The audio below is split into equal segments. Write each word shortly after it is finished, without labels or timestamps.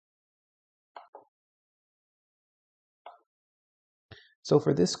So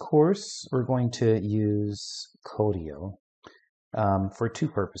for this course, we're going to use Codio for two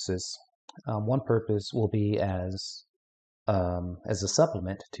purposes. One purpose will be as a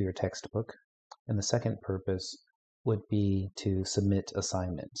supplement to your textbook, and the second purpose would be to submit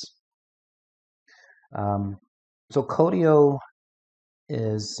assignments. So Codio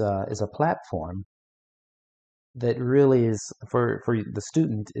is a platform that really is for the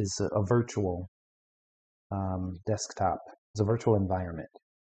student is a virtual desktop. It's a virtual environment.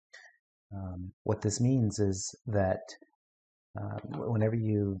 What this means is that whenever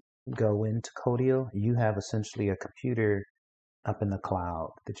you go into Codio, you have essentially a computer up in the cloud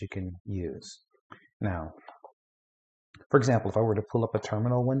that you can use. Now, for example, if I were to pull up a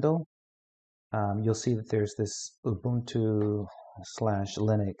terminal window, you'll see that there's this Ubuntu/Linux.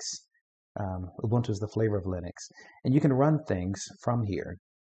 Ubuntu is the flavor of Linux, and you can run things from here.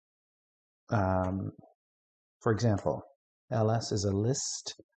 For example, ls is a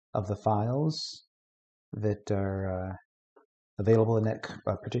list of the files that are available in that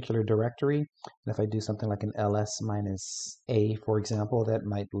particular directory. And if I do something like an ls-a, for example, that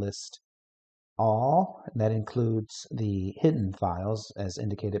might list all. And that includes the hidden files as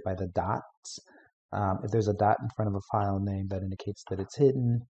indicated by the dots. If there's a dot in front of a file name, that indicates that it's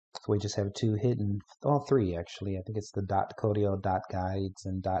hidden. So we just have two hidden, three actually. I think it's the .codio, .guides,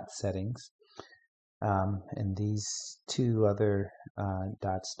 and .settings. And these two other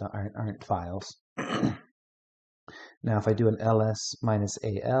dots aren't files. Now, if I do an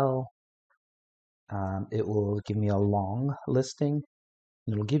ls-al, it will give me a long listing.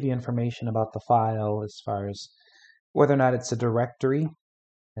 It'll give you information about the file as far as whether or not it's a directory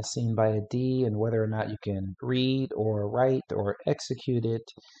as seen by a D, and whether or not you can read or write or execute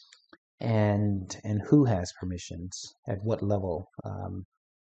it, and who has permissions at what level.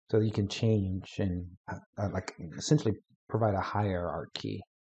 So you can change and like essentially provide a hierarchy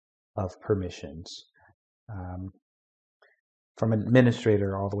of permissions. From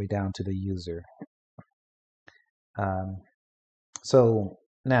administrator all the way down to the user. So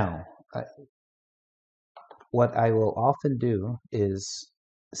now, what I will often do is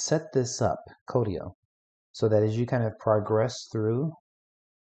set this up, Codio, so that as you kind of progress through,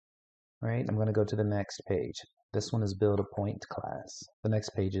 right, I'm going to go to the next page. This one is Build a Point class. The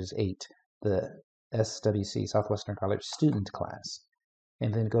next page is 8, the SWC, Southwestern College student class.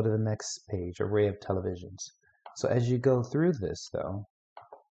 And then go to the next page, Array of Televisions. So as you go through this, though,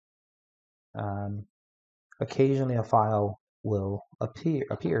 occasionally a file will appear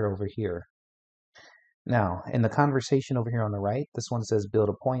over here. Now, in the conversation over here on the right, this one says build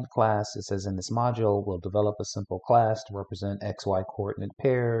a point class. It says in this module, we'll develop a simple class to represent XY coordinate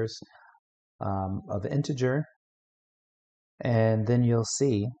pairs of integer. And then you'll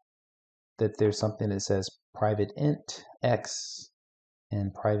see that there's something that says private int x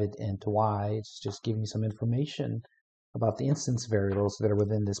and private int y. It's just giving you some information about the instance variables that are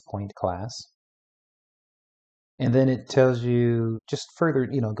within this point class. And then it tells you just further,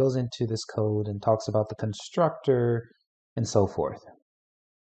 goes into this code and talks about the constructor and so forth.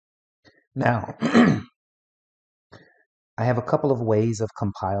 Now, I have a couple of ways of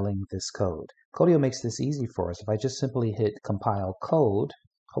compiling this code. Codio makes this easy for us. If I just simply hit compile code,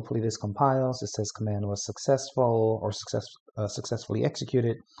 hopefully this compiles. It says command was successful or successfully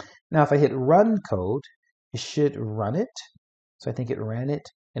executed. Now, if I hit run code, it should run it. So I think it ran it,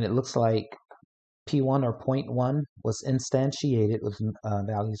 and it looks like P1 or point 1 was instantiated with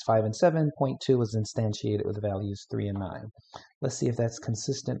values 5 and 7. Point 2 was instantiated with values 3 and 9. Let's see if that's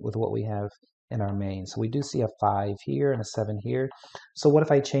consistent with what we have in our main. So we do see a 5 here and a 7 here. So what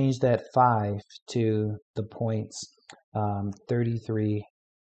if I change that 5 to the points 33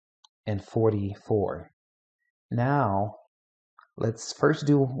 and 44? Now, let's first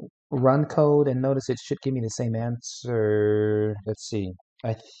do run code, and notice it should give me the same answer. Let's see.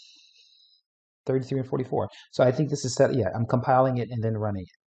 33 and 44. So I think this is set. Yeah, I'm compiling it and then running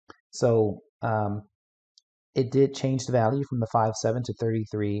it. So it did change the value from the 5.7 to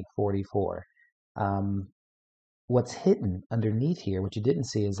 33.44. What's hidden underneath here, what you didn't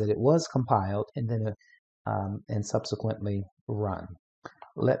see, is that it was compiled and then and subsequently run.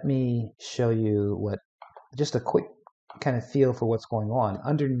 Let me show you just a quick kind of feel for what's going on.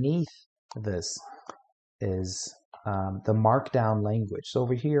 Underneath this is the markdown language. So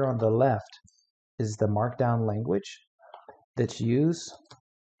over here on the left is the markdown language that's used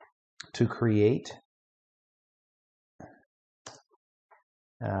to create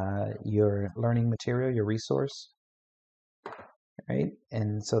your learning material, your resource, right?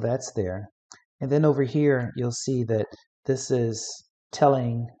 And so that's there. And then over here, you'll see that this is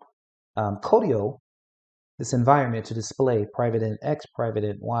telling Codio this environment to display private int x, private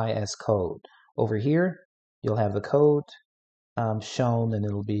int y as code. Over here, you'll have the code shown, and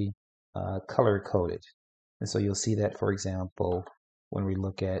it'll be color coded. And so you'll see that, for example, when we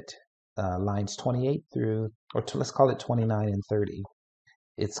look at lines 28 through, or let's call it 29 and 30.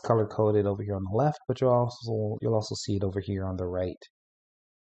 It's color coded over here on the left, but you'll also see it over here on the right.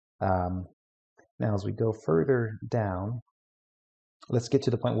 Now, as we go further down, let's get to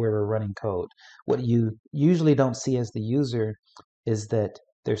the point where we're running code. What you usually don't see as the user is that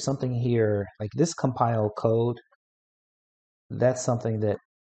there's something here, like this compile code. That's something that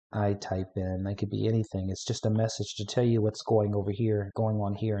I type in. That could be anything. It's just a message to tell you what's going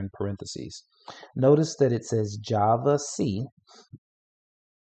on here in parentheses. Notice that it says Java C,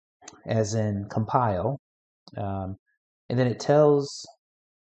 as in compile, and then it tells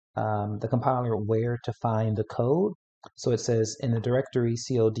the compiler where to find the code. So it says in the directory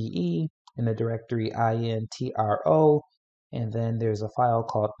CODE, in the directory INTRO, and then there's a file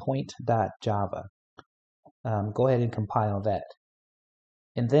called point.java. Go ahead and compile that.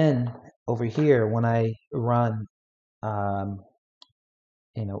 And then over here, when I run, when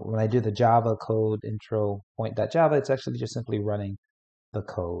I do the Java code intro point.java, it's actually just simply running the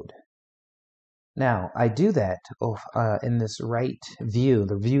code. Now, I do that in this right view,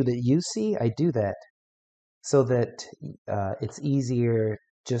 the view that you see, I do that so that it's easier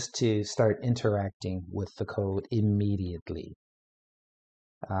just to start interacting with the code immediately.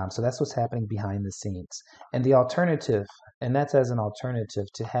 So that's what's happening behind the scenes. And the alternative, and that's as an alternative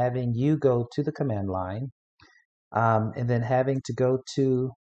to having you go to the command line and then having to go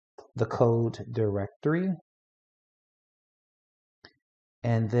to the code directory.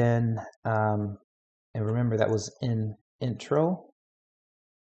 And then, and remember that was in intro.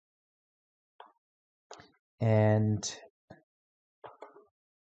 And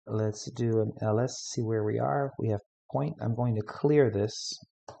let's do an ls, see where we are. We have point. I'm going to clear this,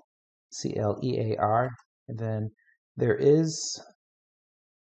 CLEAR. And then there is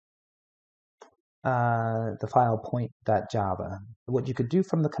the file point.java. What you could do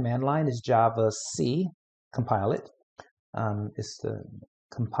from the command line is Java C, compile it. It's the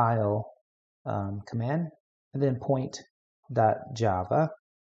compile command, and then point.java.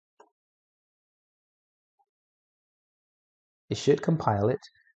 It should compile it.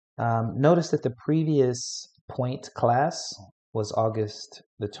 Notice that the previous point class was August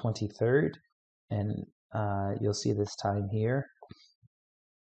the 23rd, and you'll see this time here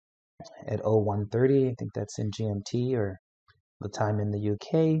at 0130. I think that's in GMT, or the time in the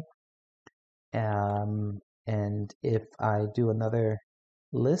UK. And if I do another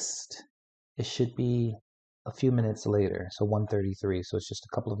list, it should be a few minutes later, so 1:33. So it's just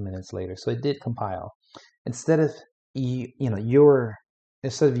a couple of minutes later. So it did compile. Instead of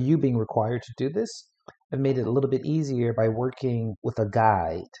instead of you being required to do this, I've made it a little bit easier by working with a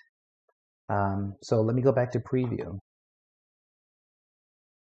guide. So let me go back to preview.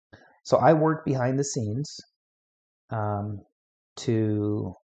 So I worked behind the scenes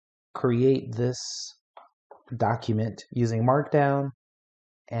to create this document using Markdown.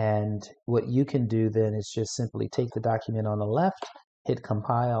 And what you can do then is just simply take the document on the left, hit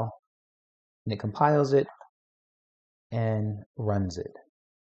compile, and it compiles it and runs it.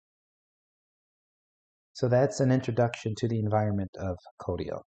 So that's an introduction to the environment of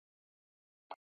Codio.